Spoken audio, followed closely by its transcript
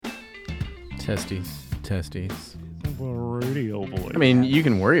Testes. Radio voice. I mean, you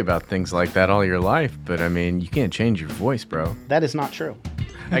can worry about things like that all your life, but I mean, you can't change your voice, bro. That is not true.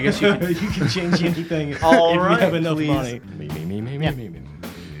 I guess you can. You can change anything All if right, you have enough please. money.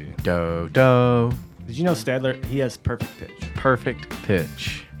 Do. Did you know Stadler, he has perfect pitch? Perfect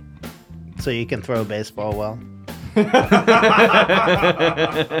pitch. So you can throw baseball well. I'll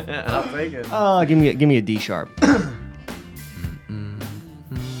take it. Give me a D sharp.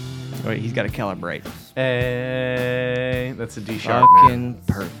 Wait, he's got to calibrate. Hey, that's a D sharp, man.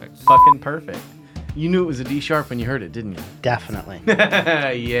 Fucking perfect. Fucking perfect. You knew it was a D sharp when you heard it, didn't you? Definitely.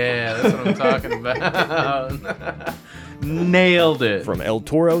 Yeah, that's what I'm talking about. Nailed it. From El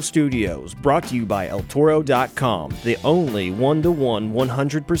Toro Studios, brought to you by ElToro.com, the only one-to-one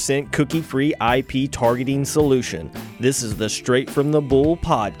 100% cookie-free IP targeting solution. This is the Straight from the Bull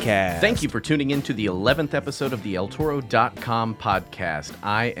podcast. Thank you for tuning in to the 11th episode of the ElToro.com podcast.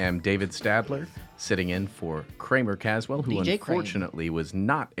 I am David Stadler, sitting in for Kramer Caswell, who DJ unfortunately was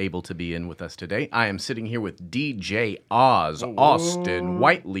not able to be in with us today. I am sitting here with DJ Oz, Austin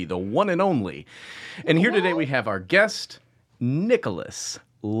Whiteley, the one and only. And here today we have our guest, Nicholas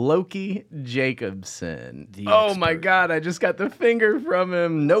Loki Jacobsen. Oh my God, I just got the finger from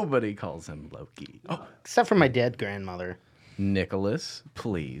him. Nobody calls him Loki. Oh, Except for my dead grandmother. Nicholas,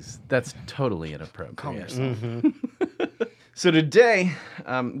 please. That's totally inappropriate. So today,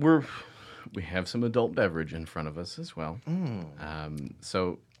 we have some adult beverage in front of us as well.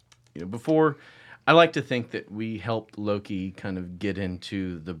 So, before, I like to think that we helped Loki kind of get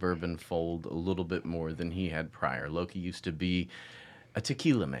into the bourbon fold a little bit more than he had prior. Loki used to be a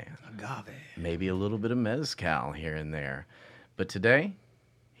tequila man. Agave. Maybe a little bit of mezcal here and there. But today,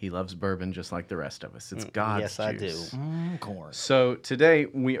 he loves bourbon just like the rest of us. It's God's Yes, I juice. do. Corn. So today,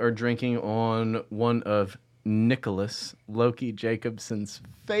 we are drinking on one of Nicholas Loki Jacobsen's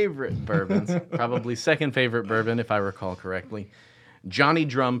favorite bourbons, probably second favorite bourbon, if I recall correctly, Johnny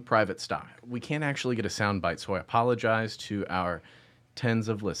Drum Private Stock. We can't actually get a soundbite, so I apologize to our tens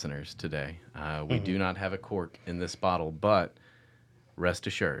of listeners today. We do not have a cork in this bottle, but rest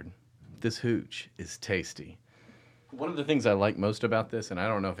assured, this hooch is tasty. One of the things I like most about this, and I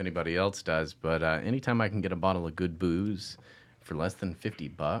don't know if anybody else does, but anytime I can get a bottle of good booze for less than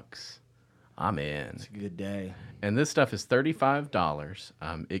 $50, I'm in. It's a good day. And this stuff is $35.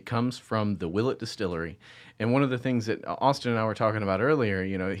 It comes from the Willett Distillery. And one of the things that Austin and I were talking about earlier,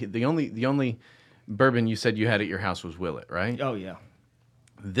 the only bourbon you said you had at your house was Willett, right? Oh, yeah.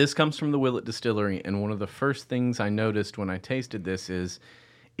 This comes from the Willett Distillery, and one of the first things I noticed when I tasted this is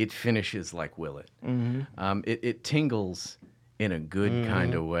it finishes like Willett. It tingles in a good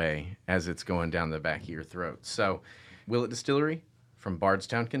kind of way as it's going down the back of your throat. So, Willett Distillery from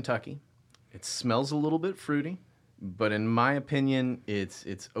Bardstown, Kentucky. It smells a little bit fruity, but in my opinion,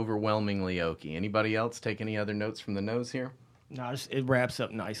 it's overwhelmingly oaky. Anybody else take any other notes from the nose here? No, it wraps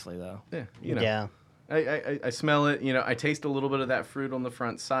up nicely, though. Yeah, Yeah. I smell it. I taste a little bit of that fruit on the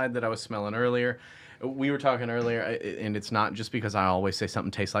front side that I was smelling earlier. We were talking earlier, and it's not just because I always say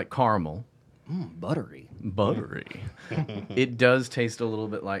something tastes like caramel. Buttery. It does taste a little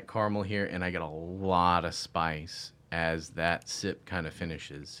bit like caramel here, and I get a lot of spice as that sip kind of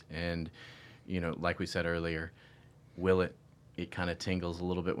finishes. And, like we said earlier, Willett, it kind of tingles a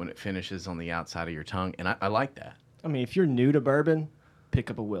little bit when it finishes on the outside of your tongue, and I like that. I mean, if you're new to bourbon,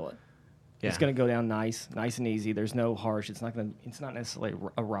 pick up a Willett. Yeah. It's going to go down nice and easy. There's no harsh. It's not necessarily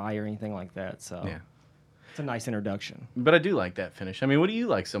a rye or anything like that. So Yeah. It's a nice introduction. But I do like that finish. I mean, what do you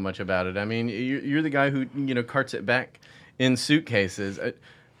like so much about it? I mean, you're the guy who, carts it back in suitcases.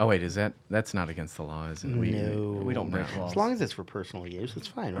 Oh, wait, that's not against the law, is it? No. We don't break laws. As long as it's for personal use, it's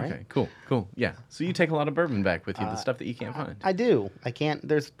fine, right? Okay, cool. Yeah. So you take a lot of bourbon back with you, the stuff that you can't find. I do.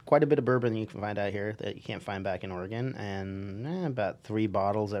 There's quite a bit of bourbon you can find out here that you can't find back in Oregon, and about 3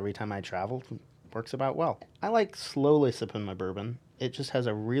 bottles every time I travel works about well. I like slowly sipping my bourbon. It just has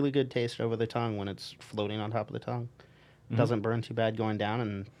a really good taste over the tongue when it's floating on top of the tongue. It doesn't burn too bad going down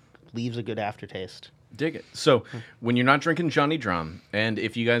and leaves a good aftertaste. Dig it. So when you're not drinking Johnny Drum, and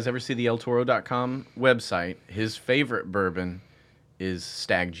if you guys ever see the ElToro.com website, his favorite bourbon is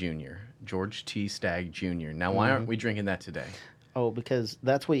Stagg Jr., George T. Stagg Jr. Now, why aren't we drinking that today? Oh, because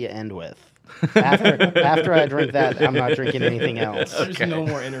that's what you end with. After I drink that, I'm not drinking anything else. There's no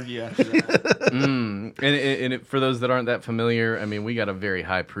more interview after that. And for those that aren't that familiar, I mean, we got a very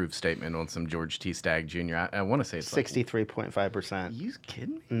high proof statement on some George T. Stagg Jr. I want to say it's 63.5%. You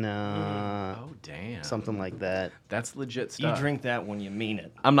kidding me? No. Oh, damn. Something like that. That's legit You stuff. drink that when you mean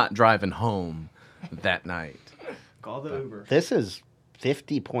it. I'm not driving home that night. Call the Uber. This is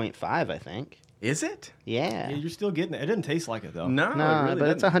 50.5, I think. Is it? Yeah. Yeah, you're still getting it. It didn't taste like it, though. No, No, it really but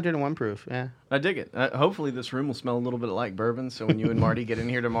it's doesn't. 101 proof. Yeah. I dig it. Hopefully this room will smell a little bit like bourbon, so when you and Marty get in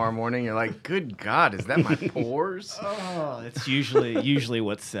here tomorrow morning, you're like, good God, is that my pores? Oh, it's usually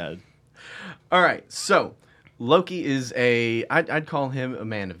what's said. All right, so Loki is I'd call him a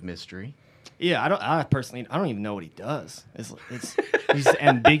man of mystery. Yeah, I personally don't even know what he does. It's he's an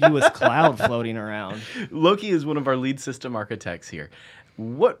ambiguous cloud floating around. Loki is one of our lead system architects here.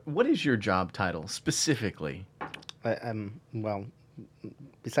 What is your job title specifically? Well,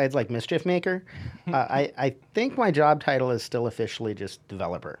 besides like mischief maker, I think my job title is still officially just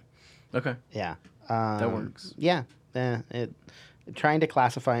developer. Okay. Yeah. That works. Yeah. Trying to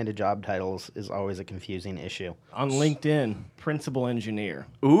classify into job titles is always a confusing issue. On LinkedIn, principal engineer.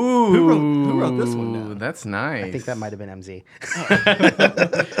 Ooh. Who wrote this one down? That's nice. I think that might have been MZ.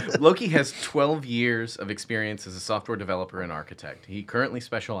 Loki has 12 years of experience as a software developer and architect. He currently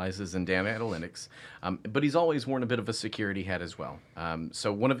specializes in data analytics, but he's always worn a bit of a security hat as well.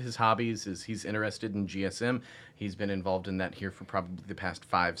 So one of his hobbies is he's interested in GSM. He's been involved in that here for probably the past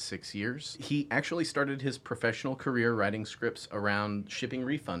 5-6 years. He actually started his professional career writing scripts around shipping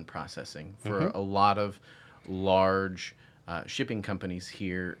refund processing for a lot of large shipping companies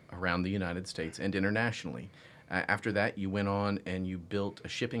here around the United States and internationally. After that, you went on and you built a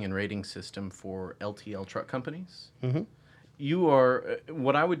shipping and rating system for LTL truck companies. Mm-hmm. You are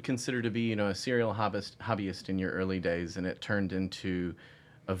what I would consider to be, a serial hobbyist in your early days, and it turned into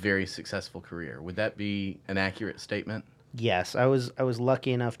a very successful career. Would that be an accurate statement? Yes, I was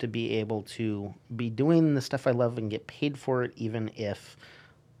lucky enough to be able to be doing the stuff I love and get paid for it, even if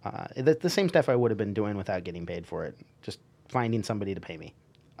the same stuff I would have been doing without getting paid for it. Just finding somebody to pay me,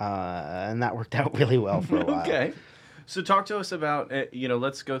 and that worked out really well for a while. Okay. So talk to us about,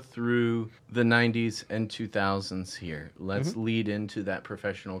 let's go through the 90s and 2000s here. Let's lead into that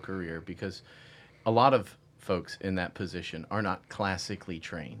professional career, because a lot of folks in that position are not classically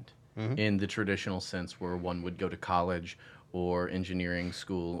trained in the traditional sense where one would go to college or engineering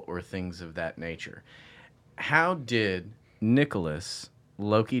school or things of that nature. How did Nicholas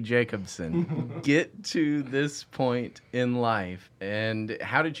Loki Jacobsen get to this point in life, and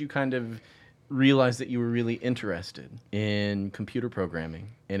how did you kind of realize that you were really interested in computer programming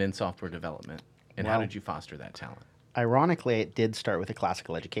and in software development, and how did you foster that talent? Ironically, it did start with a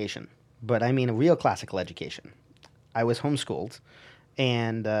classical education, but I mean a real classical education. I was homeschooled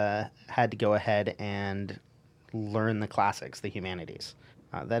and had to go ahead and learn the classics, the humanities.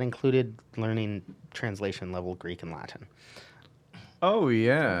 That included learning translation level Greek and Latin. Oh,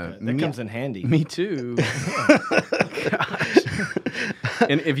 yeah. That comes in handy. Me too. Gosh.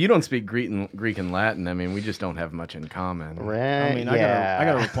 And if you don't speak Greek and Latin, I mean, we just don't have much in common. Right? I mean, I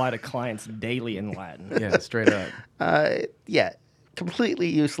gotta reply to clients daily in Latin. Yeah, straight up. Yeah, completely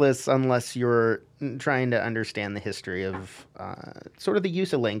useless unless you're trying to understand the history of sort of the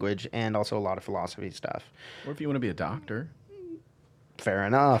use of language and also a lot of philosophy stuff. Or if you want to be a doctor. Fair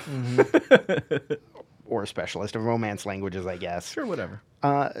enough. Or a specialist of Romance languages, I guess. Sure, whatever.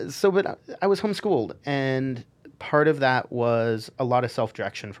 But I was homeschooled, and part of that was a lot of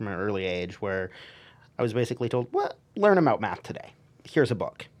self-direction from an early age, where I was basically told, well, learn about math today. Here's a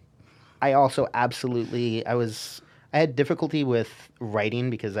book. I also I had difficulty with writing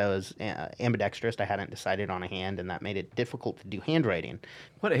because I was ambidextrous. I hadn't decided on a hand, and that made it difficult to do handwriting.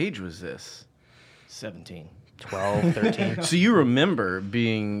 What age was this? 17. 12, 13. So you remember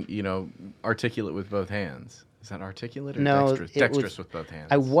being, articulate with both hands. Is that articulate or No, dexterous? Dexterous with both hands.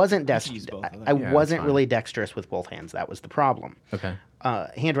 I wasn't use both of them. I Yeah, wasn't that's really dexterous with both hands. That was the problem. Okay.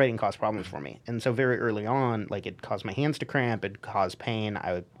 Handwriting caused problems for me. And so very early on, it caused my hands to cramp. It caused pain.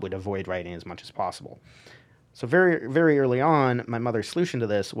 I would avoid writing as much as possible. So very, very early on, my mother's solution to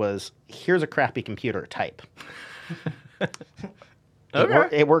this was, here's a crappy computer, type.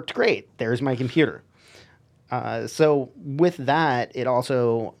 It worked great. There's my computer. So with that, it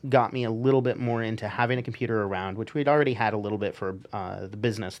also got me a little bit more into having a computer around, which we'd already had a little bit for the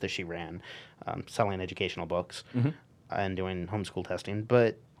business that she ran, selling educational books and doing homeschool testing.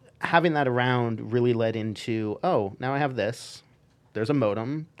 But having that around really led into, now I have this. There's a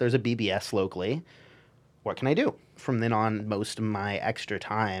modem. There's a BBS locally. What can I do? From then on, most of my extra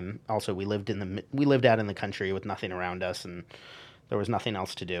time, also we lived out in the country with nothing around us, and there was nothing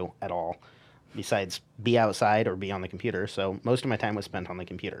else to do at all besides be outside or be on the computer. So most of my time was spent on the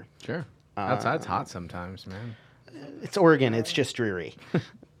computer. Sure. Outside's hot sometimes, man. It's Oregon. It's just dreary.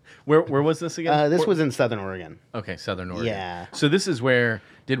 Where was this again? This was in Southern Oregon. Okay, Southern Oregon. Yeah. So this is where,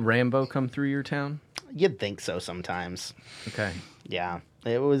 did Rambo come through your town? You'd think so sometimes. Okay. Yeah.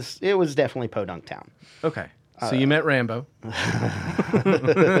 It was definitely Podunk Town. Okay. So you met Rambo.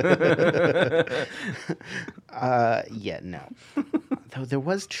 Yeah, no. Though there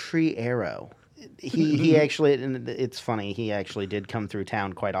was Tree Arrow. He actually, and it's funny, he actually did come through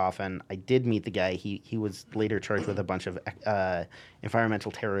town quite often. I did meet the guy. He was later charged with a bunch of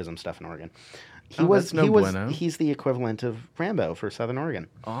environmental terrorism stuff in Oregon. He's the equivalent of Rambo for Southern Oregon.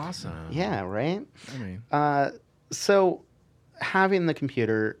 Awesome. Yeah, right? I mean, so having the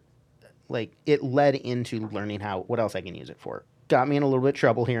computer, like, it led into learning what else I can use it for. Got me in a little bit of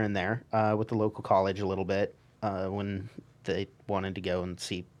trouble here and there with the local college a little bit when they wanted to go and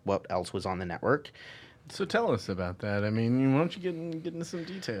see what else was on the network. so tell us about that. I mean, why don't you get into some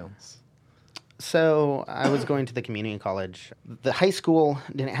details? So I was going to the community college. The high school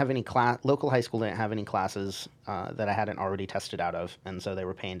didn't have any local high school didn't have any classes that I hadn't already tested out of, and so they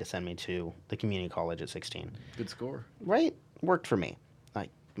were paying to send me to the community college at 16. Good score. Right? Worked for me.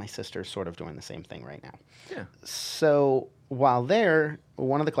 Like, my sister's sort of doing the same thing right now. Yeah. So while there,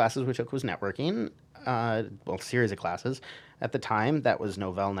 one of the classes we took was networking. A series of classes. At the time, that was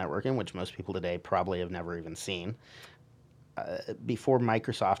Novell networking, which most people today probably have never even seen. Before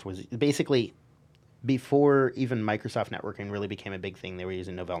Microsoft was basically, before even Microsoft networking really became a big thing, they were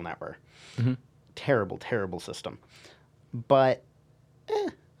using Novell Network. Mm-hmm. Terrible, terrible system. But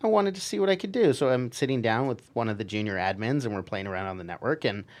I wanted to see what I could do. So I'm sitting down with one of the junior admins, and we're playing around on the network.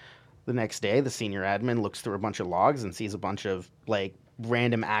 And the next day, the senior admin looks through a bunch of logs and sees a bunch of, like,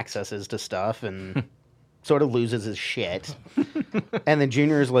 random accesses to stuff and sort of loses his shit. And the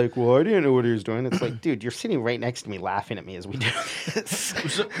junior is like, well, I didn't know what he was doing. It's like, dude, you're sitting right next to me laughing at me as we do this.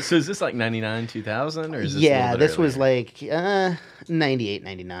 So is this like 99, 2000? Or is this this was like 98,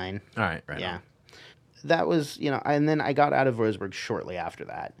 99. All right, right. Yeah. On. That was, and then I got out of Roseburg shortly after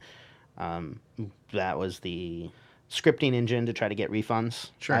that. That was the scripting engine to try to get refunds.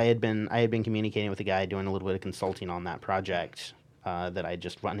 Sure. I had been communicating with a guy doing a little bit of consulting on that project that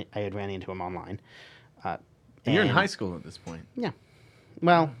I had ran into him online. And you're in high school at this point. Yeah.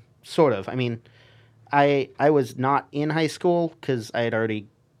 Well, sort of. I mean, I was not in high school because I had already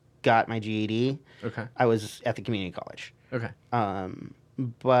got my GED. Okay. I was at the community college. Okay.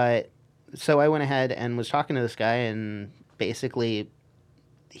 But so I went ahead and was talking to this guy, and basically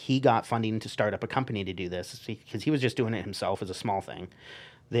he got funding to start up a company to do this because he was just doing it himself as a small thing.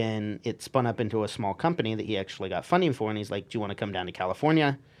 Then it spun up into a small company that he actually got funding for, and he's like, do you want to come down to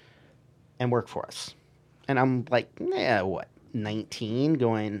California and work for us? And I'm like, 19,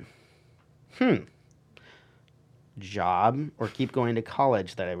 going, job or keep going to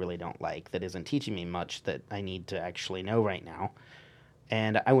college that I really don't like, that isn't teaching me much that I need to actually know right now.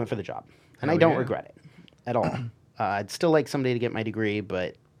 And I went for the job, and I don't regret it at all. I'd still like someday to get my degree,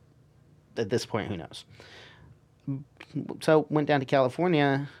 but at this point, who knows? So went down to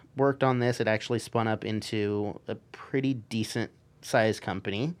California, worked on this. It actually spun up into a pretty decent sized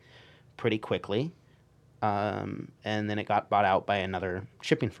company pretty quickly. And then it got bought out by another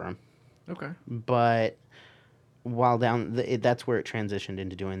shipping firm. Okay. But while down, that's where it transitioned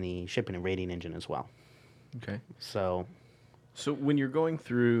into doing the shipping and rating engine as well. Okay. So when you're going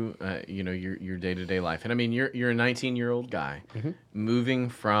through, your day-to-day life, and I mean, you're a 19-year-old guy moving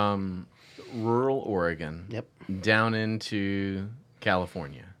from rural Oregon down into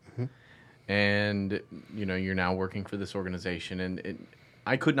California, and you're now working for this organization, and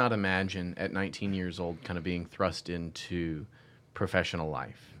I could not imagine at 19 years old kind of being thrust into professional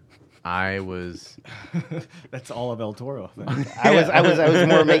life. I was. That's all of El Toro. I was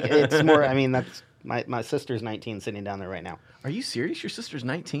more making. It's more. I mean, that's my sister's 19, sitting down there right now. Are you serious? Your sister's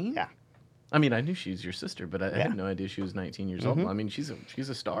 19? Yeah. I mean, I knew she was your sister, but I had no idea she was 19 years old. I mean, she's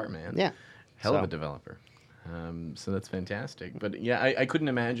a star, man. Yeah. Hell of a developer. So that's fantastic. But yeah, I couldn't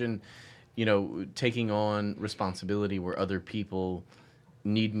imagine, taking on responsibility where other people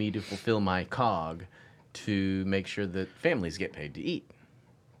need me to fulfill my cog to make sure that families get paid to eat.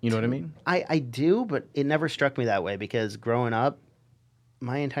 You know what I mean? I do, but it never struck me that way because growing up,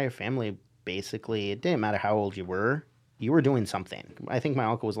 my entire family basically, it didn't matter how old you were doing something. I think my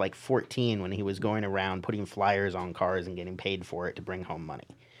uncle was like 14 when he was going around putting flyers on cars and getting paid for it to bring home money.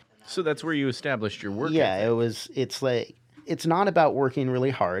 So that's where you established your work ethic. It's not about working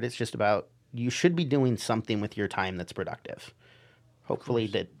really hard. It's just about you should be doing something with your time that's productive. Hopefully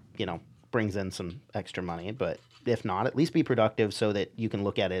that, brings in some extra money, but if not, at least be productive so that you can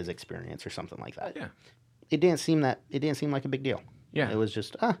look at it as experience or something like that. Yeah. It didn't seem like a big deal. Yeah. It was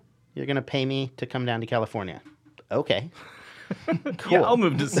just, you're going to pay me to come down to California. Okay. Cool. Yeah, I'll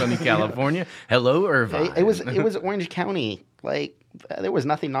move to sunny California. Hello, Irvine. It was Orange County. Like, there was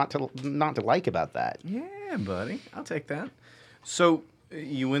nothing not to like about that. Yeah, buddy. I'll take that. So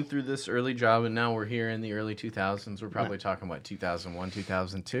you went through this early job, and now we're here in the early 2000s. We're probably talking, what, 2001,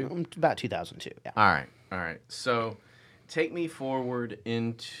 2002? About 2002, yeah. All right. So take me forward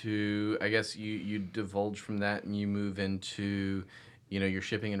into, I guess you divulge from that and you move into, your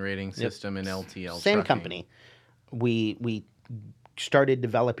shipping and rating system and LTL Same trucking. company. We started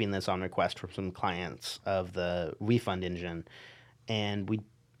developing this on request from some clients of the refund engine, and we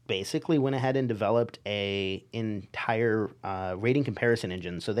basically went ahead and developed a entire rating comparison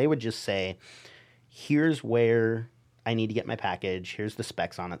engine. So they would just say, here's where I need to get my package, here's the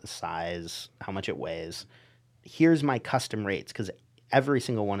specs on it, the size, how much it weighs, here's my custom rates, because every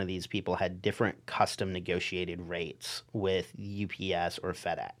single one of these people had different custom negotiated rates with UPS or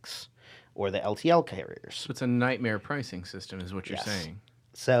FedEx or the LTL carriers. So it's a nightmare pricing system is what you're Yes. saying.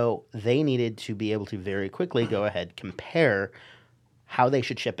 So they needed to be able to very quickly go ahead, compare how they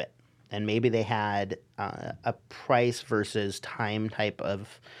should ship it. And maybe they had a price versus time type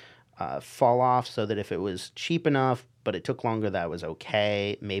of fall off, so that if it was cheap enough but it took longer, that was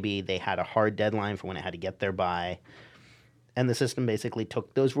okay. Maybe they had a hard deadline for when it had to get there by. And the system basically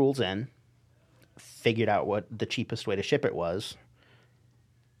took those rules in, figured out what the cheapest way to ship it was,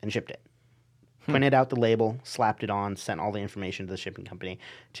 and shipped it. Printed out the label, slapped it on, sent all the information to the shipping company.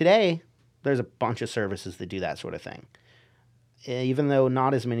 Today, there's a bunch of services that do that sort of thing. Even though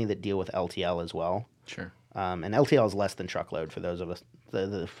not as many that deal with LTL as well. Sure. And LTL is less than truckload for those of us,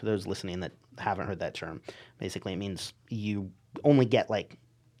 for those listening that haven't heard that term. Basically, it means you only get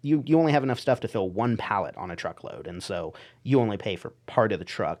you only have enough stuff to fill one pallet on a truckload, and so you only pay for part of the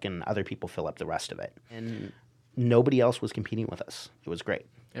truck, and other people fill up the rest of it. And nobody else was competing with us. It was great.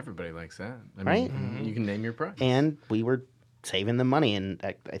 Everybody likes that. Right? You can name your price. And we were saving them money, and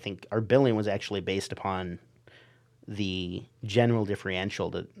I think our billing was actually based upon the general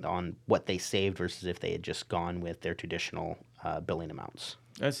differential on what they saved versus if they had just gone with their traditional billing amounts.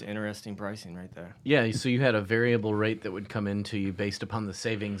 That's interesting pricing right there. Yeah, so you had a variable rate that would come into you based upon the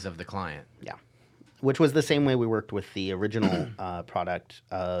savings of the client. Yeah, which was the same way we worked with the original product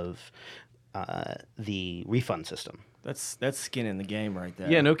of the refund system. That's skin in the game right there.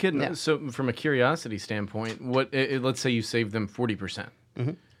 Yeah, no kidding. Yeah. So from a curiosity standpoint, let's say you saved them 40%.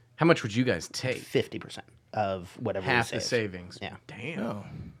 Mm-hmm. How much would you guys take? 50% of whatever we Half the saved. savings. Yeah. Damn. Oh.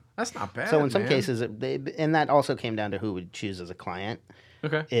 That's not bad. So in some man. cases, and that also came down to who would choose as a client.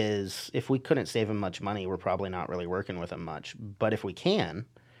 Okay. Is if we couldn't save them much money, we're probably not really working with them much. But if we can,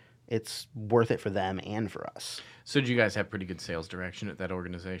 it's worth it for them and for us. So did you guys have pretty good sales direction at that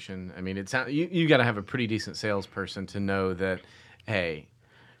organization? I mean, you got to have a pretty decent salesperson to know that, hey,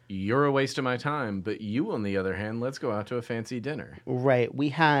 you're a waste of my time, but you, on the other hand, let's go out to a fancy dinner. Right.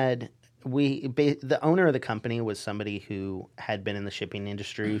 The owner of the company was somebody who had been in the shipping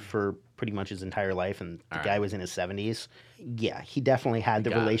industry for pretty much his entire life, and the guy was in his 70s. Yeah, he definitely had the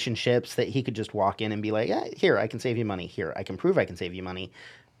relationships that he could just walk in and be like, yeah, here, I can save you money. Here, I can prove I can save you money.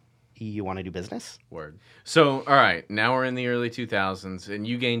 You want to do business? Word. So, all right, now we're in the early 2000s, and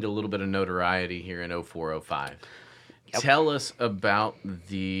you gained a little bit of notoriety here in 04, 05. Yep. Tell us about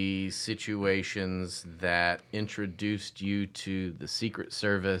the situations that introduced you to the Secret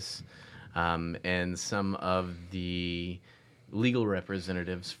Service and some of the legal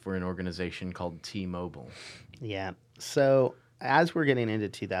representatives for an organization called T-Mobile. Yeah. So as we're getting into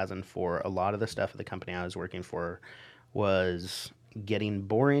 2004, a lot of the stuff at the company I was working for was getting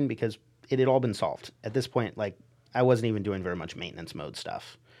boring because it had all been solved. At this point, I wasn't even doing very much maintenance mode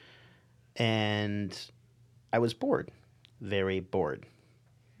stuff. And I was bored. Very bored.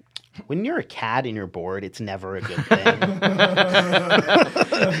 When you're a cat and you're bored, it's never a good thing.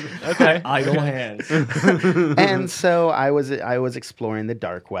 Okay. Idle hands. And so I was exploring the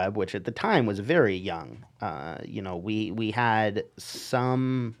dark web, which at the time was very young. We had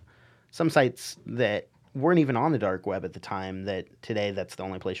some sites that weren't even on the dark web at the time, that today that's the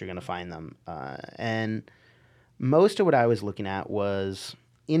only place you're going to find them. And most of what I was looking at was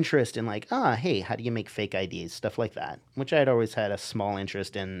interest in hey, how do you make fake IDs, stuff like that, which I had always had a small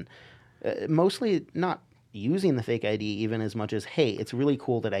interest in, mostly not using the fake ID even as much as, hey, it's really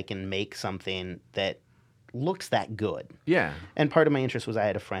cool that I can make something that looks that good. Yeah. And part of my interest was I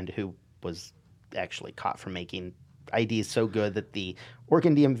had a friend who was actually caught for making IDs so good that the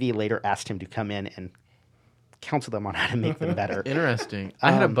Oregon DMV later asked him to come in and counsel them on how to make them better. Interesting.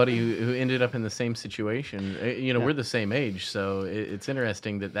 I had a buddy who ended up in the same situation. We're the same age, so it's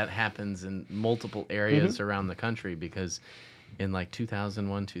interesting that happens in multiple areas around the country, because in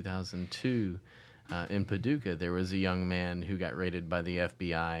 2001, 2002, in Paducah, there was a young man who got raided by the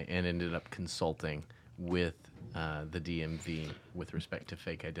FBI and ended up consulting with the DMV with respect to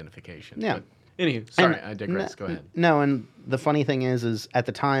fake identification. Yeah. But anywho, sorry, I digress. Go ahead. No, and the funny thing is at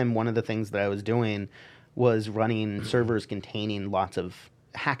the time, one of the things that I was doing was running servers containing lots of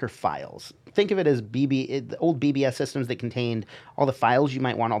hacker files. Think of it as the old BBS systems that contained all the files you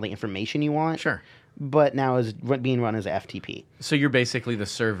might want, all the information you want. Sure. But now is being run as FTP. So you're basically the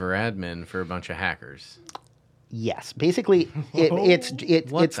server admin for a bunch of hackers. Yes, basically,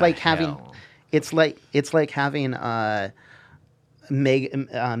 it's like having Mega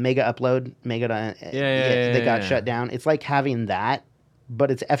Upload, that got shut down. It's like having that, but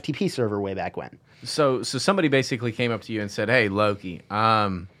it's FTP server way back when. So somebody basically came up to you and said, "Hey, Loki,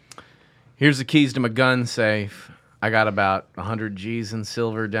 here's the keys to my gun safe. I got about 100 G's in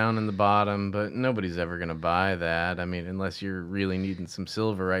silver down in the bottom, but nobody's ever going to buy that. I mean, unless you're really needing some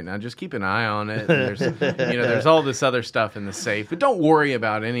silver right now. Just keep an eye on it. And there's all this other stuff in the safe, but don't worry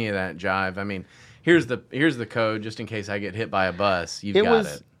about any of that jive. I mean, here's the code just in case I get hit by a bus. You've got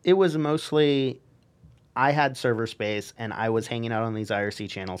it." It was mostly I had server space, and I was hanging out on these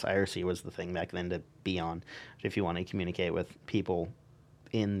IRC channels. IRC was the thing back then to be on if you want to communicate with people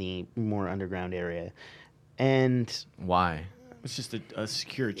in the more underground area. And why? It's just a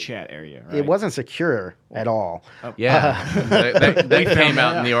secure chat area, right? It wasn't secure at all. Oh. Yeah, they came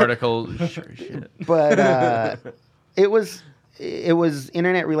out in the article. Sure shit. But it was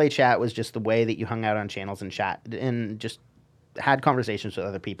internet relay chat was just the way that you hung out on channels and chat and just had conversations with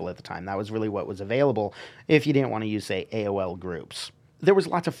other people at the time. That was really what was available if you didn't want to use, say, AOL groups. There was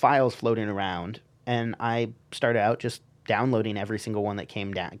lots of files floating around, and I started out just downloading every single one that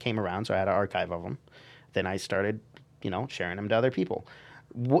came around, so I had an archive of them. Then I started, sharing them to other people.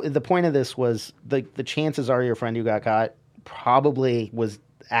 The point of this was the chances are your friend who got caught probably was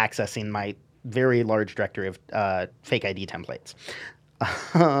accessing my very large directory of fake ID templates.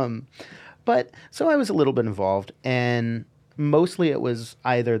 But so I was a little bit involved, and mostly it was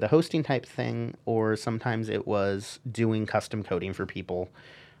either the hosting type thing or sometimes it was doing custom coding for people,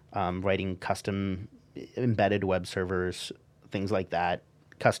 writing custom embedded web servers, things like that,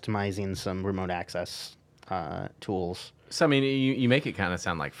 customizing some remote access tools. So, I mean, you make it kind of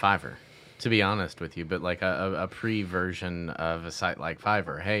sound like Fiverr, to be honest with you, but like a pre-version of a site like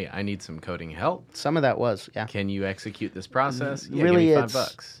Fiverr. Hey, I need some coding help. Some of that was, yeah. Can you execute this process? Yeah, really, give me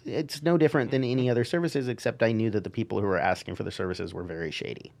 $5. It's no different than any other services, except I knew that the people who were asking for the services were very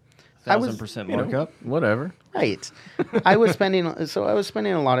shady. 1,000% markup. Whatever. Right. I was spending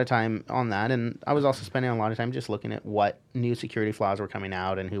a lot of time on that, and I was also spending a lot of time just looking at what new security flaws were coming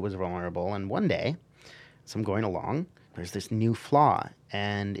out and who was vulnerable. And one day, as I'm going along, there's this new flaw,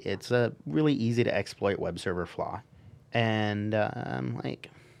 and it's a really easy to exploit web server flaw. And I'm like,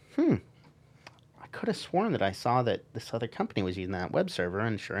 I could have sworn that I saw that this other company was using that web server,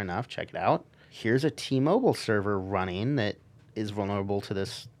 and sure enough, check it out. Here's a T-Mobile server running that is vulnerable to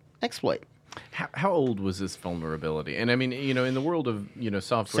this exploit. How old was this vulnerability? And I mean, in the world of,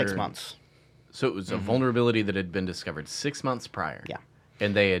 software... 6 months. So it was a vulnerability that had been discovered 6 months prior. Yeah.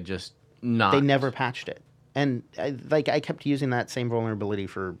 And they had just not... They never patched it. And I kept using that same vulnerability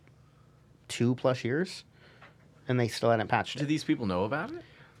for 2+ years, and they still hadn't patched it. Do these people know about it?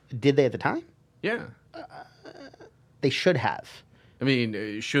 Did they at the time? Yeah. They should have. I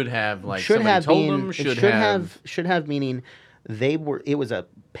mean, should have, like, should somebody have told mean, them? Should have meaning it was a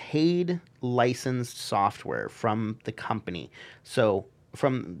paid licensed software from the company. So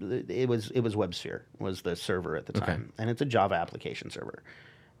it was WebSphere was the server at the time, and it's a Java application server.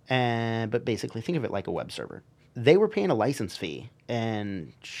 But basically, think of it like a web server. They were paying a license fee,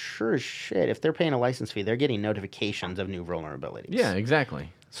 and sure as shit, if they're paying a license fee, they're getting notifications of new vulnerabilities. Yeah,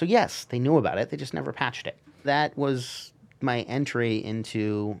 exactly. So yes, they knew about it. They just never patched it. That was my entry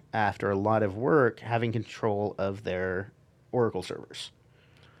into, after a lot of work, having control of their Oracle servers.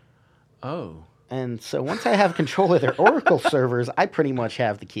 Oh. And so once I have control of their Oracle servers, I pretty much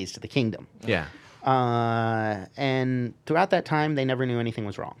have the keys to the kingdom. Yeah. And throughout that time, they never knew anything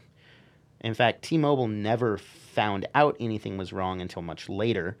was wrong. In fact, T-Mobile never found out anything was wrong until much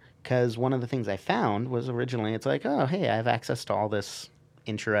later, because one of the things I found was originally it's like, oh, hey, I have access to all this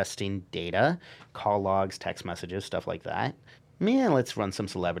interesting data, call logs, text messages, stuff like that. Man, let's run some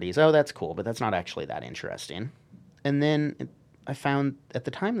celebrities. Oh, that's cool, but that's not actually that interesting. And then I found at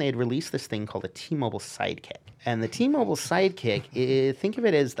the time they had released this thing called a T-Mobile Sidekick. And the T-Mobile Sidekick, think of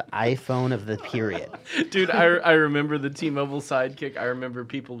it as the iPhone of the period. Dude, I remember the T-Mobile Sidekick. I remember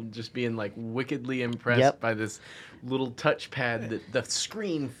people just being like wickedly impressed by this little touchpad that the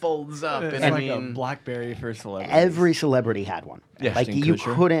screen folds up. It's and like a BlackBerry for celebrities. Every celebrity had one. Yeah. Like you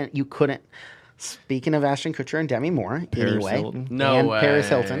couldn't. Speaking of Ashton Kutcher and Demi Moore, Paris Hilton. No and way. Paris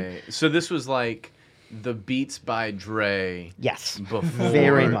Hilton. So this was like the Beats by Dre. Yes, Before.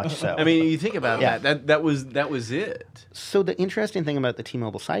 very much so. I mean, you think about that was it. So the interesting thing about the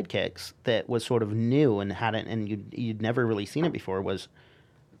T-Mobile Sidekicks that was sort of new and you'd never really seen it before was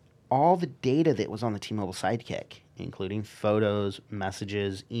all the data that was on the T-Mobile Sidekick, including photos,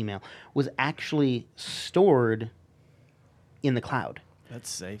 messages, email, was actually stored in the cloud. That's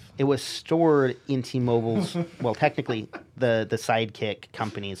safe. It was stored in T-Mobile's, well, technically the Sidekick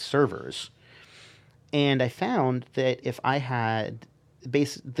company's servers. And I found that if I had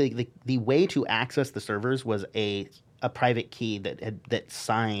the way to access the servers was a private key that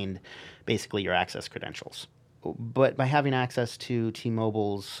signed basically your access credentials. But by having access to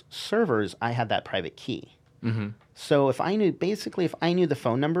T-Mobile's servers, I had that private key. Mm-hmm. So if I knew the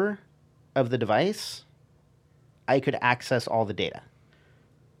phone number of the device, I could access all the data.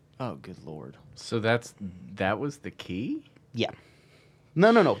 Oh, good Lord. So that was the key? Yeah.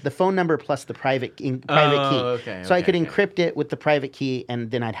 No. The phone number plus the private key. Okay. So I could encrypt it with the private key,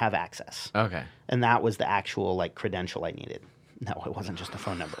 and then I'd have access. Okay. And that was the actual credential I needed. No, it wasn't just a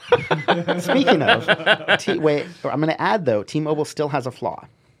phone number. Speaking of, I'm going to add though, T-Mobile still has a flaw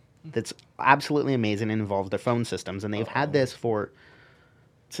that's absolutely amazing and involves their phone systems, and they've had this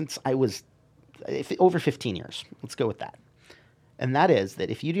since I was over 15 years. Let's go with that. And that is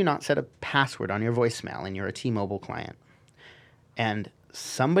that if you do not set a password on your voicemail and you're a T-Mobile client, and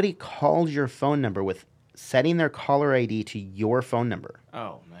somebody calls your phone number with setting their caller ID to your phone number.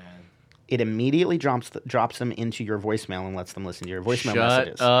 Oh, man. It immediately drops them into your voicemail and lets them listen to your voicemail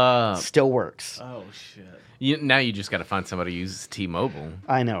messages. Shut up. Still works. Oh, shit. Now you just got to find somebody who uses T-Mobile.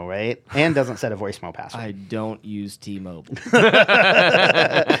 I know, right? And doesn't set a voicemail password. I don't use T-Mobile.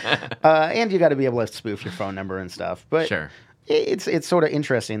 And you got to be able to spoof your phone number and stuff. But sure. It's sort of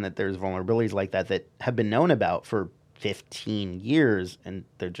interesting that there's vulnerabilities like that have been known about for 15 years, and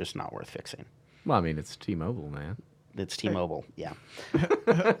they're just not worth fixing. Well, I mean, it's T-Mobile, man. It's T-Mobile, yeah.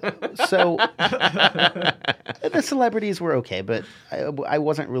 So the celebrities were okay, but I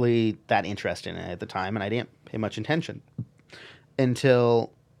wasn't really that interested in it at the time, and I didn't pay much attention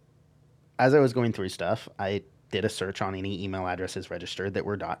until, as I was going through stuff, I did a search on any email addresses registered that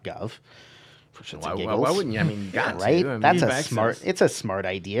were .gov. For shits and giggles. Why wouldn't you? I mean, right? It's a smart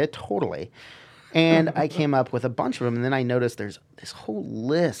idea, totally. And I came up with a bunch of them, and then I noticed there's this whole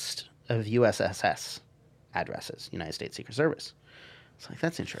list of USSS addresses, United States Secret Service. It's like,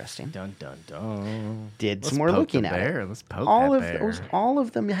 that's interesting. Dun, dun, dun. Did some more looking at it. Let's poke that bear. All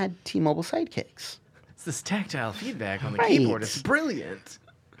of them had T-Mobile Sidekicks. It's this tactile feedback on the keyboard. It's brilliant.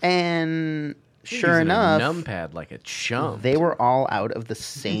 And You're sure using enough, a numpad like a chump. they were all out of the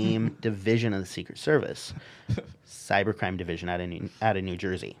same division of the Secret Service, Cybercrime Division out of New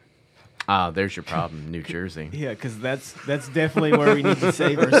Jersey. There's your problem, New Jersey. Yeah, because that's definitely where we need to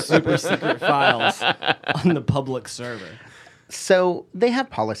save our super secret files on the public server. So they have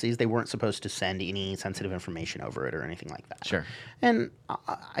policies. They weren't supposed to send any sensitive information over it or anything like that. Sure. And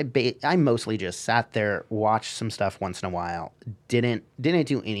I mostly just sat there, watched some stuff once in a while. Didn't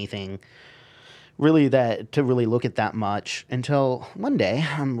do anything really to really look at that much until one day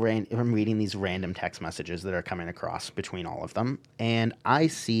I'm reading these random text messages that are coming across between all of them, and I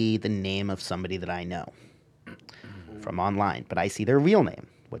see the name of somebody that I know from online, but I see their real name,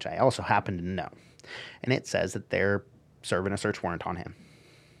 which I also happen to know, and it says that they're serving a search warrant on him.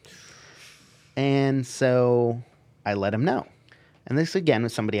 And so I let him know. And this again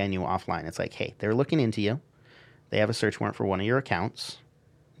was somebody I knew offline. It's like, hey, they're looking into you. They have a search warrant for one of your accounts.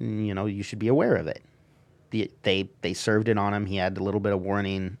 You should be aware of it. They served it on him. He had a little bit of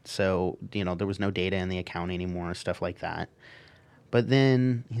warning, so there was no data in the account anymore, stuff like that. But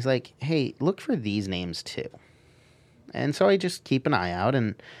then he's like, "Hey, look for these names too." And so I just keep an eye out,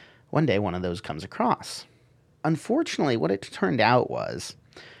 and one day one of those comes across. Unfortunately, what it turned out was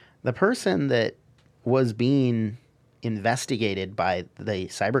the person that was being investigated by the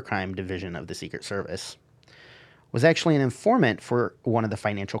cybercrime division of the Secret Service was actually an informant for one of the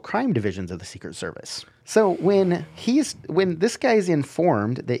financial crime divisions of the Secret Service. So when this guy's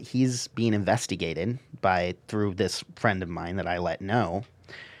informed that he's being investigated through this friend of mine that I let know,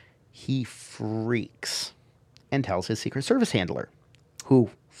 he freaks and tells his Secret Service handler, who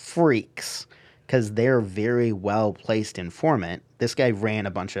freaks because they're very well-placed informant. This guy ran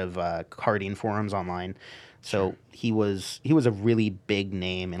a bunch of carding forums online, so he was a really big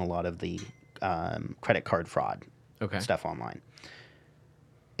name in a lot of the credit card fraud stuff online.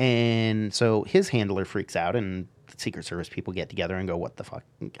 And so his handler freaks out, and the Secret Service people get together and go, what the fuck?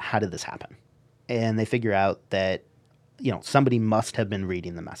 How did this happen? And they figure out that, somebody must have been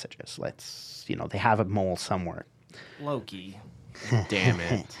reading the messages. They have a mole somewhere. Loki. Damn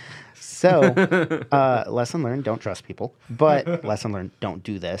it. So, lesson learned, don't trust people. But lesson learned, don't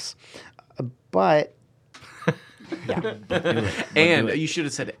do this. But, yeah. And you should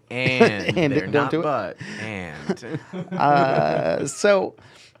have said and, And there, don't not do it. but. And. So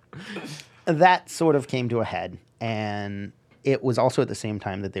that sort of came to a head, and it was also at the same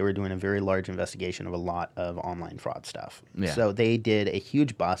time that they were doing a very large investigation of a lot of online fraud stuff. Yeah. So they did a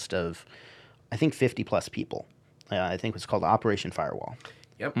huge bust of, I think, 50 plus people. I think it was called Operation Firewall.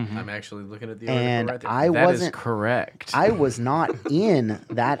 Yep, I'm actually looking at the And article right I there. That is wasn't- correct. I was not in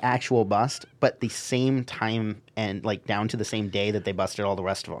that actual bust, but the same time and like down to the same day that they busted all the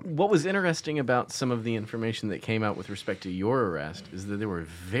rest of them. What was interesting about some of the information that came out with respect to your arrest is that they were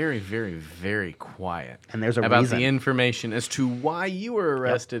very, very, very quiet And there's a about reason. the information as to why you were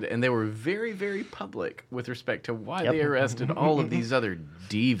arrested, and they were very, very public with respect to why Yep. they arrested all of these other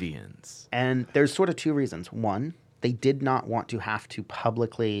deviants. And there's sort of two reasons. One, they did not want to have to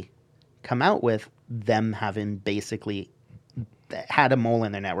publicly come out with them having basically had a mole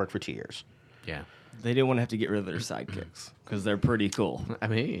in their network for 2 years. Yeah. They didn't want to have to get rid of their sidekicks because they're pretty cool. I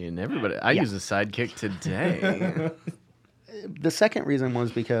mean, everybody. I use a sidekick today. The second reason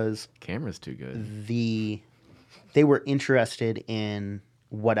was because Camera's too good. they were interested in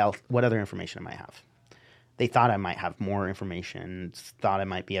what other information I might have. They thought I might have more information, thought I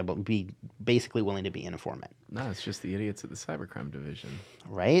might be able to be basically willing to be an informant. No, it's just the idiots at the cybercrime division.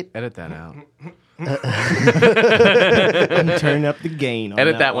 Right? Edit that out. I'm turning up the gain on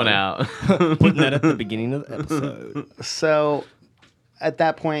Edit that one out. Putting that at the beginning of the episode. So at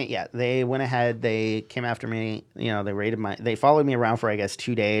that point, yeah, they went ahead, they came after me, they followed me around for, I guess,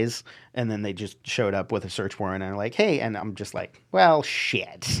 2 days, and then they just showed up with a search warrant and are like, hey, and I'm just like, well,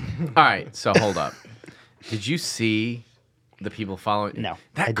 shit. All right, so hold up. Did you see the people following? No, I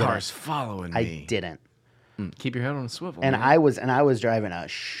That didn't. car's following me. I didn't. Keep your head on a swivel. And man. I was driving a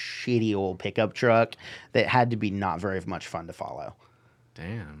shitty old pickup truck that had to be not very much fun to follow.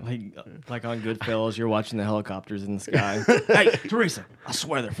 Damn. Like on Goodfellas, you're watching the helicopters in the sky. Hey, Teresa, I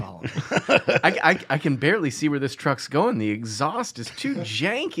swear they're following me. I can barely see where this truck's going. The exhaust is too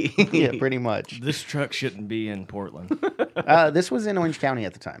janky. Yeah, pretty much. This truck shouldn't be in Portland. This was in Orange County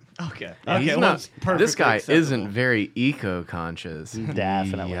at the time. Okay. He's Okay, not- it's perfectly this guy acceptable. isn't very eco-conscious.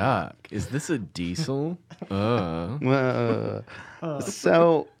 Definitely Yuck. Is this a diesel?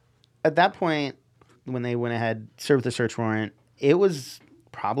 So at that point, when they went ahead, served the search warrant, it was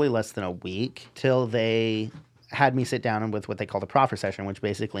probably less than a week till they had me sit down with what they call the proffer session, which is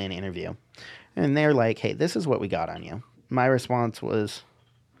basically an interview. And they're like, hey, this is what we got on you. My response was,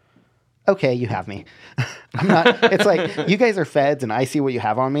 okay, you have me. I'm not, it's like, you guys are feds and I see what you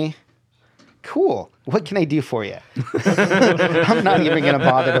have on me. Cool. What can I do for you? I'm not even going to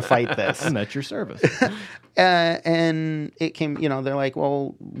bother to fight this. I'm at your service. And it came, they're like,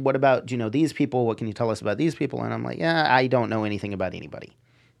 well, what about, do you know these people? What can you tell us about these people? And I'm like, yeah, I don't know anything about anybody,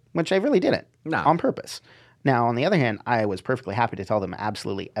 which I really didn't on purpose. Now, on the other hand, I was perfectly happy to tell them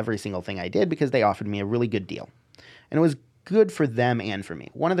absolutely every single thing I did because they offered me a really good deal. And it was good for them and for me.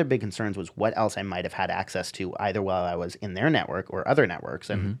 One of their big concerns was what else I might have had access to either while I was in their network or other networks.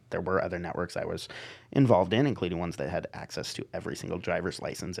 And there were other networks I was involved in, including ones that had access to every single driver's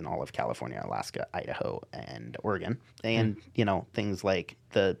license in all of California, Alaska, Idaho, and Oregon. And, things like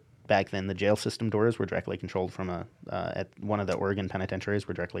back then, the jail system doors were directly controlled from at one of the Oregon penitentiaries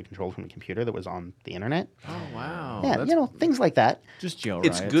were directly controlled from a computer that was on the internet. Oh, wow. Yeah, things like that. Just jail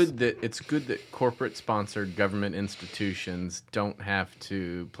It's riots. good that corporate-sponsored government institutions don't have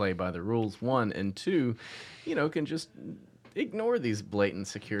to play by the rules. One, and two, can just ignore these blatant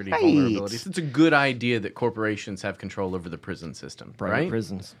security Right. vulnerabilities. It's a good idea that corporations have control over the prison system, Private right?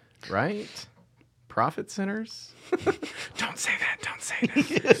 prisons. Right? Profit centers? Don't say that. Don't say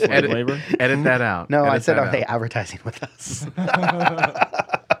that. Slave labor. Edit that out. No, I Edit said, that are they out. advertising with us?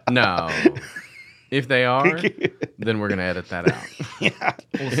 No. If they are, then we're going to edit that out.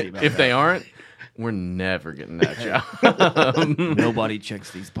 We'll see about If that. they aren't, we're never getting that job. Nobody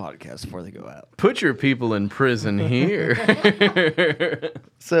checks these podcasts before they go out. Put your people in prison here.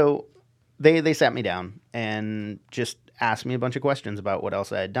 So they sat me down and just asked me a bunch of questions about what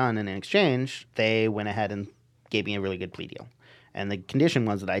else I had done. And in exchange, they went ahead and gave me a really good plea deal. And the condition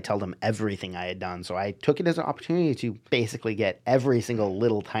was that I tell them everything I had done. So I took it as an opportunity to basically get every single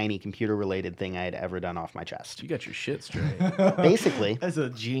little tiny computer-related thing I had ever done off my chest. You got your shit straight. Basically, That's a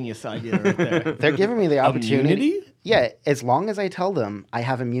genius idea right there. they're giving me the opportunity. Immunity? Yeah, as long as I tell them I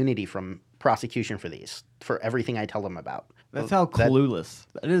have immunity from prosecution for everything I tell them about. That's how clueless.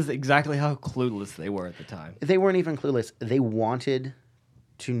 That is exactly how clueless they were at the time. They weren't even clueless. They wanted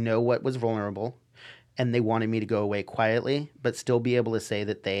to know what was vulnerable. and they wanted me to go away quietly, but still be able to say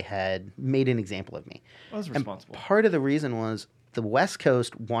that they had made an example of me. I was responsible. And part of the reason was the West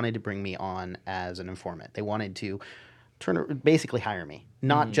Coast wanted to bring me on as an informant. They wanted to basically hire me,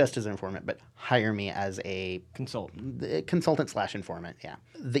 not just as an informant, but hire me as a consultant/informant. Yeah,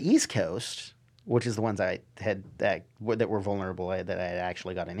 the East Coast, which is the ones I had that were vulnerable that I had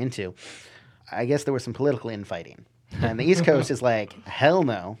actually gotten into, I guess there was some political infighting. And the East Coast is like, hell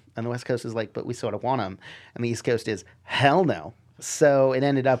no. And the West Coast is like, but we sort of want them. And the East Coast is, hell no. So it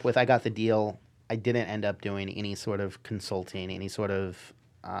ended up with, I got the deal. I didn't end up doing any sort of consulting, any sort of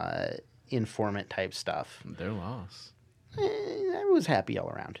informant type stuff. Their loss. I was happy all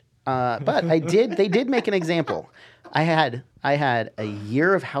around. But they did make an example. I had a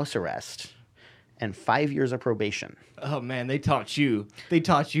year of house arrest and 5 years of probation. Oh man, they taught you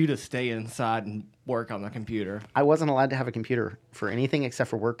to stay inside and work on the computer. I wasn't allowed to have a computer for anything except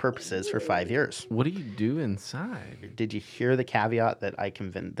for work purposes for 5 years. What do you do inside? Did you hear the caveat that I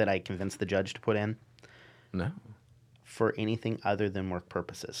convinced the judge to put in? No. For anything other than work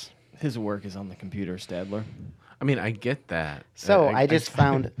purposes. His work is on the computer, Stadler. I mean, I get that. So I just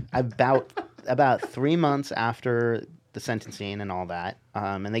found about 3 months after the sentencing and all that,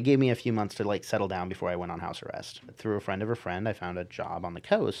 and they gave me a few months to like settle down before I went on house arrest. Through a friend of a friend, I found a job on the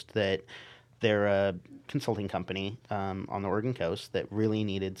coast that they're a consulting company on the Oregon coast that really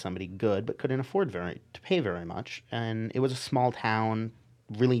needed somebody good but couldn't afford to pay very much. And it was a small town.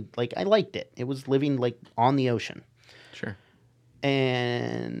 Really, like I liked it. It was living like on the ocean. Sure.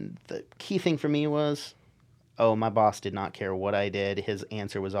 And the key thing for me was, my boss did not care what I did. His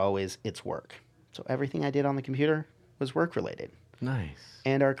answer was always, it's work. So everything I did on the computer was work related. Nice.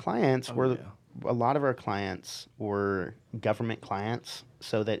 And our clients a lot of our clients were government clients,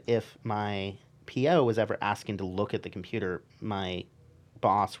 so that if my PO was ever asking to look at the computer, my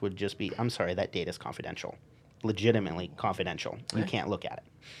boss would just be, I'm sorry, that data is confidential. Legitimately confidential. You can't look at it.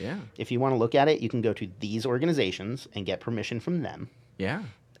 Yeah. If you want to look at it, you can go to these organizations and get permission from them. Yeah.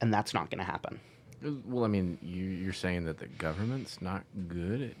 And that's not going to happen. Well, I mean, you're saying that the government's not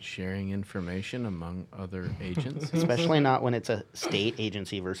good at sharing information among other agencies? Especially not when it's a state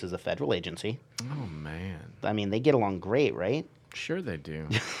agency versus a federal agency. Oh, man. I mean, they get along great, right? Sure they do.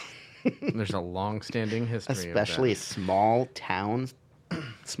 There's a long-standing history especially of that.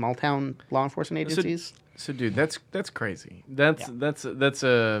 small town law enforcement agencies. So, dude, that's crazy. That's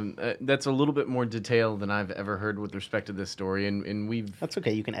a little bit more detail than I've ever heard with respect to this story, and we've. That's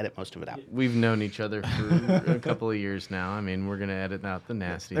okay. You can edit most of it out. We've known each other for a couple of years now. I mean, we're gonna edit out the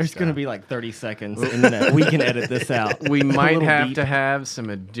nasty. There's stuff. gonna be like 30 seconds, and then we can edit this out. We might have to have some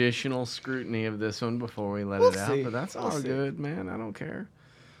additional scrutiny of this one before we let it out, see. but that's We'll all see. good, man. I don't care.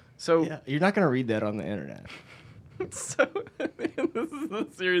 So. Yeah, you're not gonna read that on the internet. So, this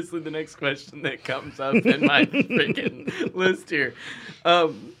is seriously the next question that comes up in my freaking list here.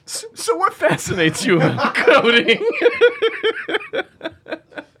 So what fascinates you about coding?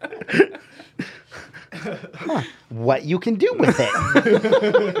 What you can do with it.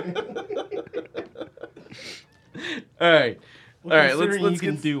 All right. Well, All right, considering let's you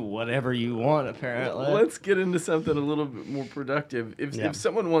can get do whatever you want, apparently. let's get into something a little bit more productive. If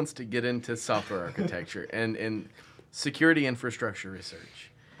someone wants to get into software architecture and security infrastructure research,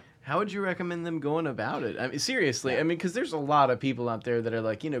 how would you recommend them going about it? I mean, seriously, I mean, because there's a lot of people out there that are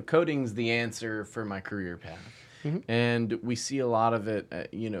like, coding's the answer for my career path. Mm-hmm. And we see a lot of it,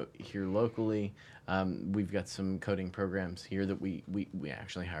 here locally. We've got some coding programs here that we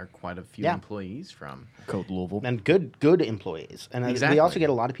actually hire quite a few employees from. Code Louisville. And good employees. And exactly. we also get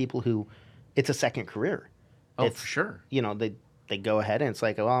a lot of people who, it's a second career. Oh, for sure. They go ahead and it's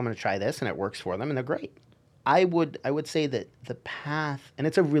like, I'm going to try this, and it works for them, and they're great. I would say that the path, and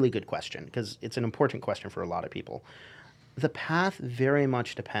it's a really good question because it's an important question for a lot of people. The path very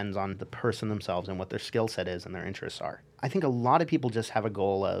much depends on the person themselves and what their skill set is and their interests are. I think a lot of people just have a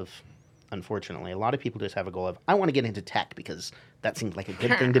goal of, unfortunately, I want to get into tech because that seems like a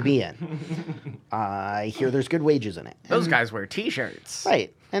good thing to be in. I hear there's good wages in it. Those guys wear T-shirts.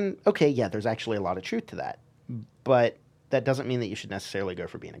 Right. And okay, yeah, there's actually a lot of truth to that. But that doesn't mean that you should necessarily go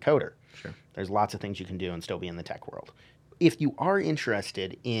for being a coder. Sure. There's lots of things you can do and still be in the tech world. If you are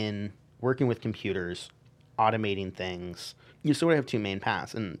interested in working with computers, automating things, you sort of have two main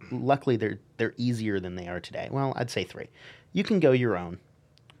paths. And luckily, they're easier than they are today. Well, I'd say three. You can go your own,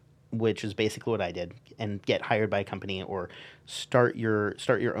 which is basically what I did, and get hired by a company or start your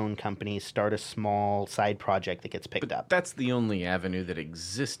own company, start a small side project that gets picked up. That's the only avenue that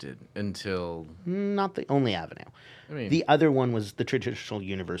existed until... Not the only avenue. I mean... The other one was the traditional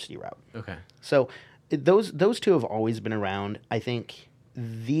university route. Okay. So those two have always been around. I think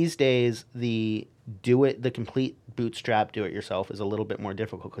these days the do it, the complete bootstrap do-it-yourself is a little bit more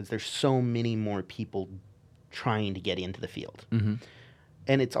difficult because there's so many more people trying to get into the field. Mm-hmm.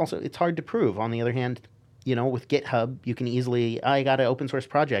 And it's hard to prove. On the other hand, with GitHub, you can easily, I got an open source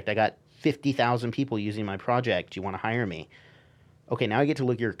project. I got 50,000 people using my project. Do you want to hire me? Okay, now I get to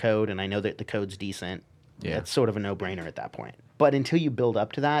look at your code, and I know that the code's decent. Yeah. It's sort of a no-brainer at that point. But until you build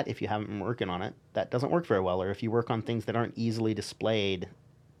up to that, if you haven't been working on it, that doesn't work very well. Or if you work on things that aren't easily displayed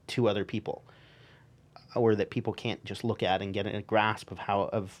to other people, or that people can't just look at and get a grasp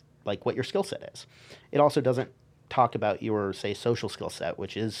of what your skill set is. It also doesn't talk about your, say, social skill set,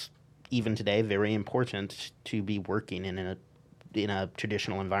 which is even today very important to be working in a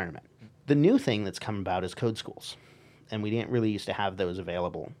traditional environment. The new thing that's come about is code schools, and we didn't really used to have those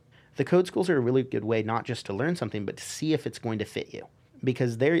available. The code schools are a really good way not just to learn something, but to see if it's going to fit you,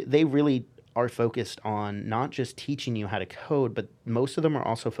 because they really are focused on not just teaching you how to code, but most of them are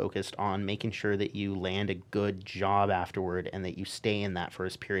also focused on making sure that you land a good job afterward and that you stay in that for a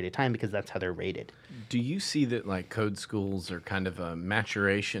period of time, because that's how they're rated. Do you see that code schools are kind of a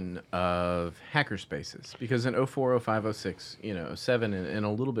maturation of hackerspaces? Because in 04, 05, 06, 07, and a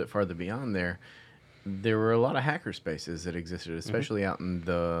little bit farther beyond there were a lot of hackerspaces that existed, especially out in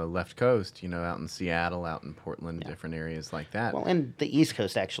the left coast, out in Seattle, out in Portland, different areas like that. Well, and the East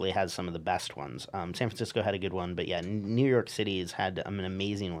Coast actually has some of the best ones. San Francisco had a good one, but New York City has had an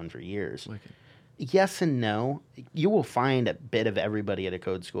amazing one for years. Yes and no. You will find a bit of everybody at a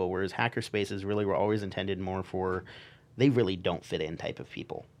code school, whereas hackerspaces really were always intended more for, they really don't fit in type of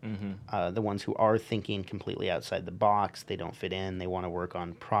people. Mm-hmm. The ones who are thinking completely outside the box, they don't fit in, they want to work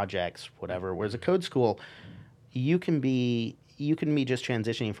on projects, whatever. Whereas a code school, you can be just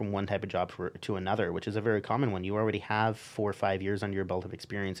transitioning from one type of job to another, which is a very common one. You already have 4 or 5 years under your belt of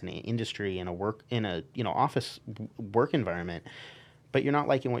experience in an industry, in a office work environment, but you're not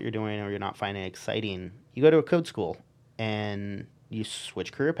liking what you're doing or you're not finding it exciting. You go to a code school and you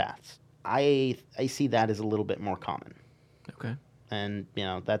switch career paths. I see that as a little bit more common. Okay. And,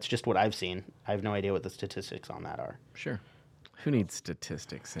 that's just what I've seen. I have no idea what the statistics on that are. Sure. Who needs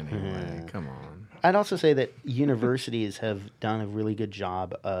statistics anyway? Come on. I'd also say that universities have done a really good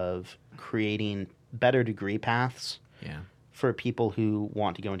job of creating better degree paths for people who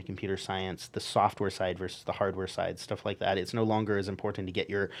want to go into computer science, the software side versus the hardware side, stuff like that. It's no longer as important to get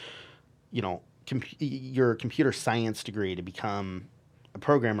your computer science degree to become a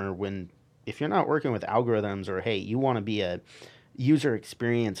programmer if you're not working with algorithms, or hey, you want to be a user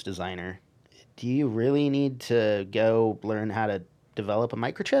experience designer, do you really need to go learn how to develop a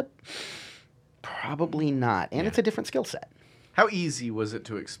microchip? Probably not. And it's a different skill set. How easy was it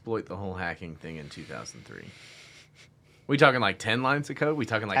to exploit the whole hacking thing in 2003? We talking 10 lines of code? We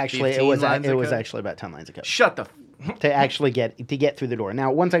talking 15 lines of code? It was actually about 10 lines of code. Shut the to actually get through the door.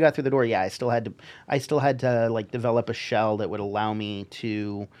 Now, once I got through the door, I still had to develop a shell that would allow me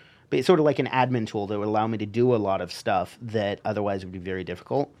to, but sort of like an admin tool that would allow me to do a lot of stuff that otherwise would be very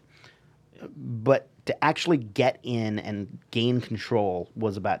difficult. But to actually get in and gain control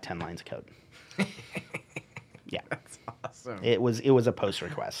was about 10 lines of code. Yeah. That's awesome. It was a post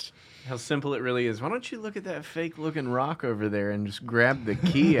request. How simple it really is. Why don't you look at that fake-looking rock over there and just grab the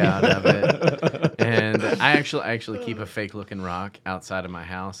key out of it? And I actually keep a fake-looking rock outside of my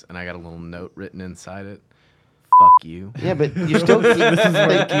house, and I got a little note written inside it. Fuck you. Yeah, but you still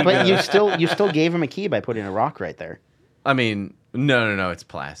gave him a key by putting a rock right there. I mean, no, it's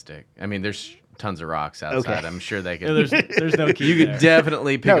plastic. I mean, there's tons of rocks outside. Okay. I'm sure they could. No, there's no key. You could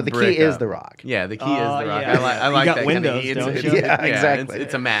definitely pick a brick the key is up. the rock. Yeah, the key is the rock. Yeah. I like got that windows, kind of don't key. you? Yeah, exactly.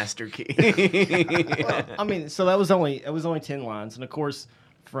 It's a master key. Well, I mean, so that was only 10 lines, and of course,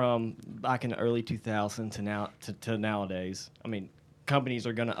 from back in the early 2000s to nowadays, I mean, companies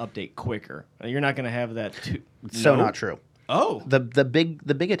are going to update quicker. You're not going to have that. Not true. Oh, the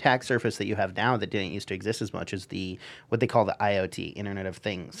big attack surface that you have now that didn't used to exist as much is what they call the IoT, Internet of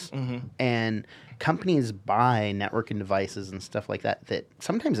Things, and companies buy networking devices and stuff like that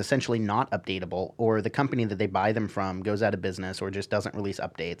sometimes essentially not updatable, or the company that they buy them from goes out of business or just doesn't release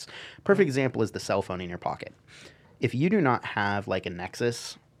updates. Perfect example is the cell phone in your pocket. If you do not have a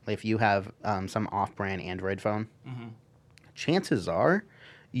Nexus, if you have some off-brand Android phone, chances are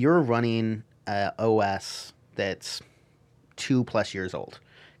you're running a OS that's 2+ years old,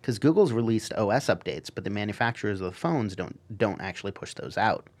 because Google's released OS updates, but the manufacturers of the phones don't actually push those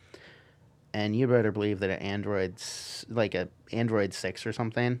out. And you better believe that an Android 6 or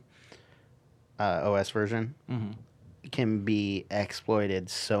something OS version can be exploited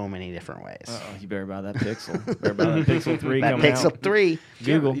so many different ways. Uh-oh, you better buy that Pixel. Better buy that Pixel 3 that coming Pixel out. 3.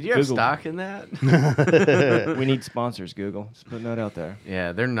 Google. Did you have stock in that? We need sponsors, Google. Just putting that out there.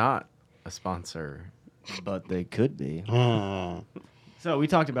 Yeah, they're not. a sponsor. But they could be. Oh. So we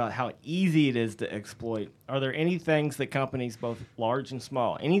talked about how easy it is to exploit. Are there any things that companies, both large and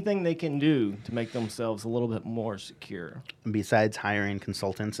small, anything they can do to make themselves a little bit more secure? Besides hiring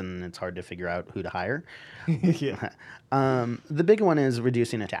consultants, and it's hard to figure out who to hire. Yeah. The big one is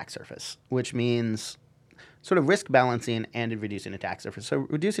reducing attack surface, which means sort of risk balancing and reducing attack surface. So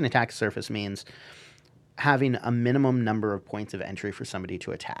reducing attack surface means having a minimum number of points of entry for somebody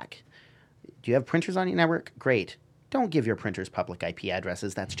to attack. Do you have printers on your network? Great. Don't give your printers public IP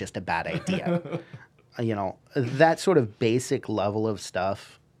addresses. That's just a bad idea. That sort of basic level of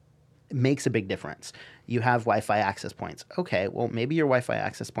stuff makes a big difference. You have Wi-Fi access points. Okay, well, maybe your Wi-Fi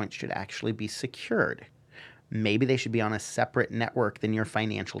access points should actually be secured. Maybe they should be on a separate network than your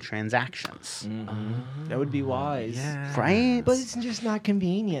financial transactions. Mm-hmm. That would be wise. Yeah. Right? But it's just not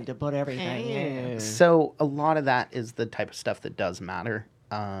convenient to put everything in. So a lot of that is the type of stuff that does matter.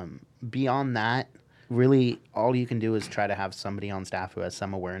 Beyond that, really all you can do is try to have somebody on staff who has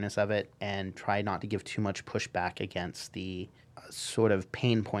some awareness of it and try not to give too much pushback against the sort of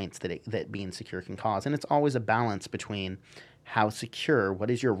pain points that being secure can cause. And it's always a balance between how secure, what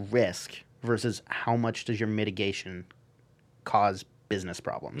is your risk, versus how much does your mitigation cause business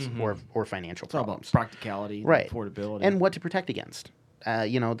problems or financial It's all problems. about practicality, Right. affordability. And what to protect against.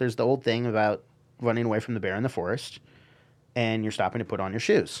 There's the old thing about running away from the bear in the forest, and you're stopping to put on your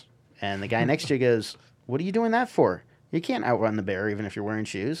shoes. And the guy next to you goes, "What are you doing that for? You can't outrun the bear even if you're wearing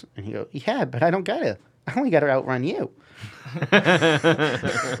shoes." And you go, "Yeah, but I don't gotta. I only gotta outrun you."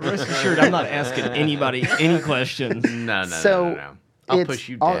 Rest assured, I'm not asking anybody any questions. No. I'll It's push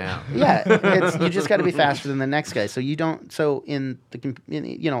you all- down. Yeah, you just got to be faster than the next guy. So you don't. So in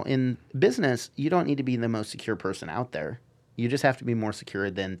business, you don't need to be the most secure person out there. You just have to be more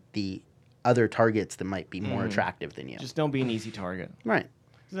secure than the other targets that might be more attractive than you. Just don't be an easy target. Right.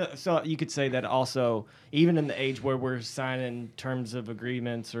 So you could say that also, even in the age where we're signing terms of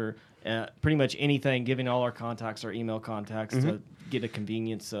agreements or pretty much anything, giving all our contacts, our email contacts to get a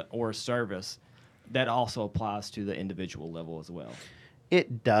convenience or a service, that also applies to the individual level as well.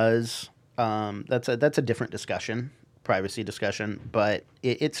 It does. That's a different discussion, privacy discussion, but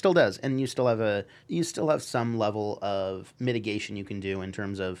it still does, and you still have some level of mitigation you can do in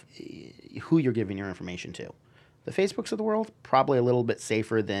terms of who you're giving your information to. The Facebooks of the world, probably a little bit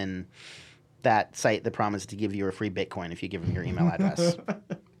safer than that site that promised to give you a free Bitcoin if you give them your email address.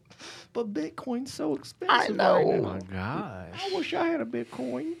 But Bitcoin's so expensive. I know. Right Oh now. my gosh. I wish I had a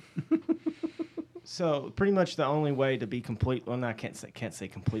Bitcoin. So pretty much the only way to be I can't say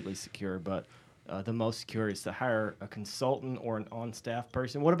completely secure, but the most secure is to hire a consultant or an on-staff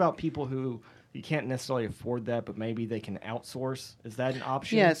person. What about people who you can't necessarily afford that, but maybe they can outsource? Is that an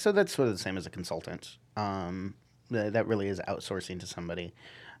option? Yeah, so that's sort of the same as a consultant. That really is outsourcing to somebody.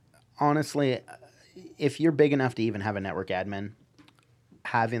 Honestly, if you're big enough to even have a network admin,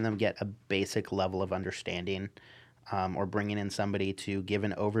 having them get a basic level of understanding or bringing in somebody to give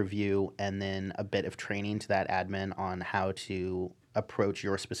an overview and then a bit of training to that admin on how to approach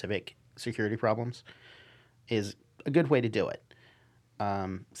your specific security problems is a good way to do it.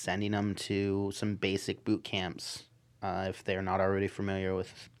 Sending them to some basic boot camps if they're not already familiar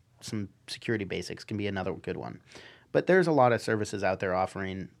with some security basics can be another good one. But there's a lot of services out there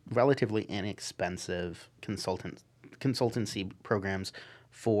offering relatively inexpensive consultancy programs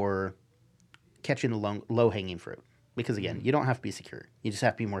for catching the low-hanging fruit. Because, again, you don't have to be secure. You just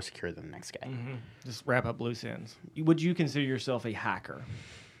have to be more secure than the next guy. Mm-hmm. Just wrap up loose ends. Would you consider yourself a hacker?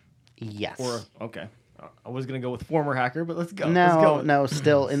 Yes. Okay. I was going to go with former hacker, but let's go. No.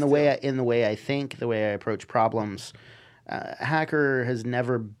 Still, in the way I think, the way I approach problems, hacker has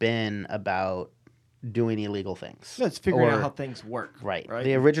never been about doing illegal things. Let's figure out how things work. Right.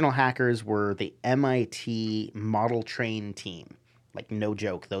 The original hackers were the MIT model train team. Like, no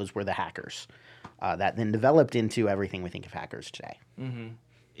joke, those were the hackers. That then developed into everything we think of hackers today. Mm-hmm.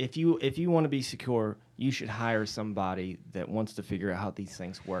 If you want to be secure, you should hire somebody that wants to figure out how these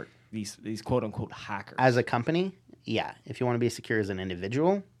things work. These quote unquote hackers. As a company, yeah. If you want to be secure as an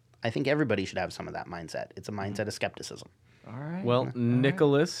individual, I think everybody should have some of that mindset. It's a mindset of skepticism. All right. Well,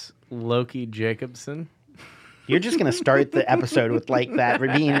 Nicholas Loki Jacobsen. You're just going to start the episode with like that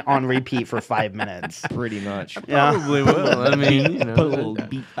being on repeat for 5 minutes. Pretty much. Probably will. I mean, Put a little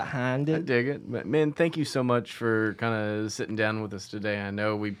beat behind I it. dig it. But, man, thank you so much for kind of sitting down with us today. I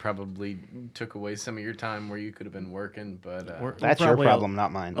know we probably took away some of your time where you could have been working, but... That's your probably problem,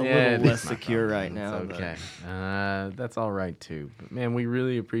 not mine. a Yeah, little it less is my secure problem. right now. It's okay. That's all right, too. But, man, we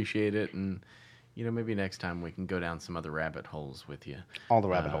really appreciate it. And, maybe next time we can go down some other rabbit holes with you. All the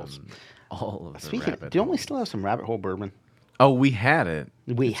rabbit holes. All of the Speaking rabbit don't we holes. still have some rabbit hole bourbon? Oh, we had it.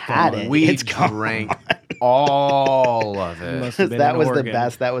 We had it. We It's gone. drank all of it. Must have been That in was the Oregon.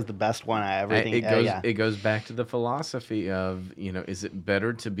 best. That was the best one I ever think. It goes back to the philosophy of, is it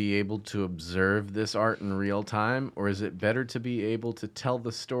better to be able to observe this art in real time, or is it better to be able to tell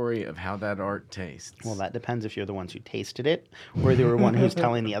the story of how that art tastes? Well, that depends if you're the ones who tasted it, or you were one who's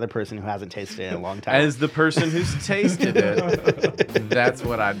telling the other person who hasn't tasted it in a long time. As the person who's tasted it, that's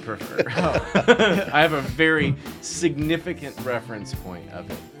what I'd prefer. I have a very significant reference point of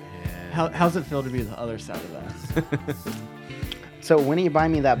it. And How's it feel to be the other side of that? So when do you buy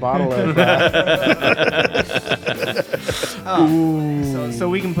me that bottle of? So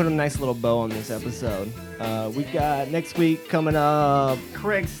we can put a nice little bow on this episode. We got next week coming up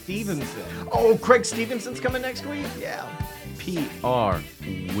Craig Stevenson. Oh, Craig Stevenson's coming next week? Yeah. PR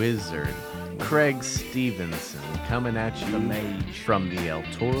Wizard. Craig Stevenson coming at you The mage. from the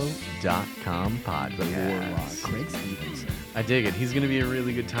ElToro.com podcast. Craig Stevenson. I dig it. He's going to be a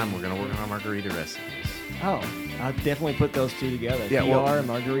really good time. We're going to work on our margarita recipes. Oh, I'll definitely put those two together. Yeah, well, PR and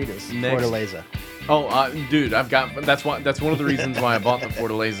margaritas. Next, Fortaleza. dude, I've got that's one of the reasons why I bought the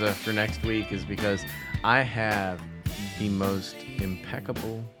Fortaleza for next week is because I have the most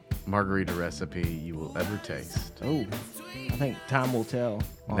impeccable margarita recipe you will ever taste. Oh, I think time will tell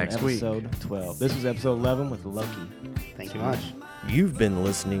on Next week. episode 12. This was episode 11 with Loki. Thank you much. You've been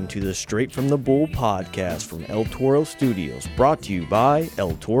listening to the Straight from the Bull podcast from El Toro Studios, brought to you by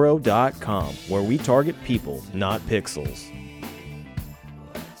ElToro.com, where we target people, not pixels.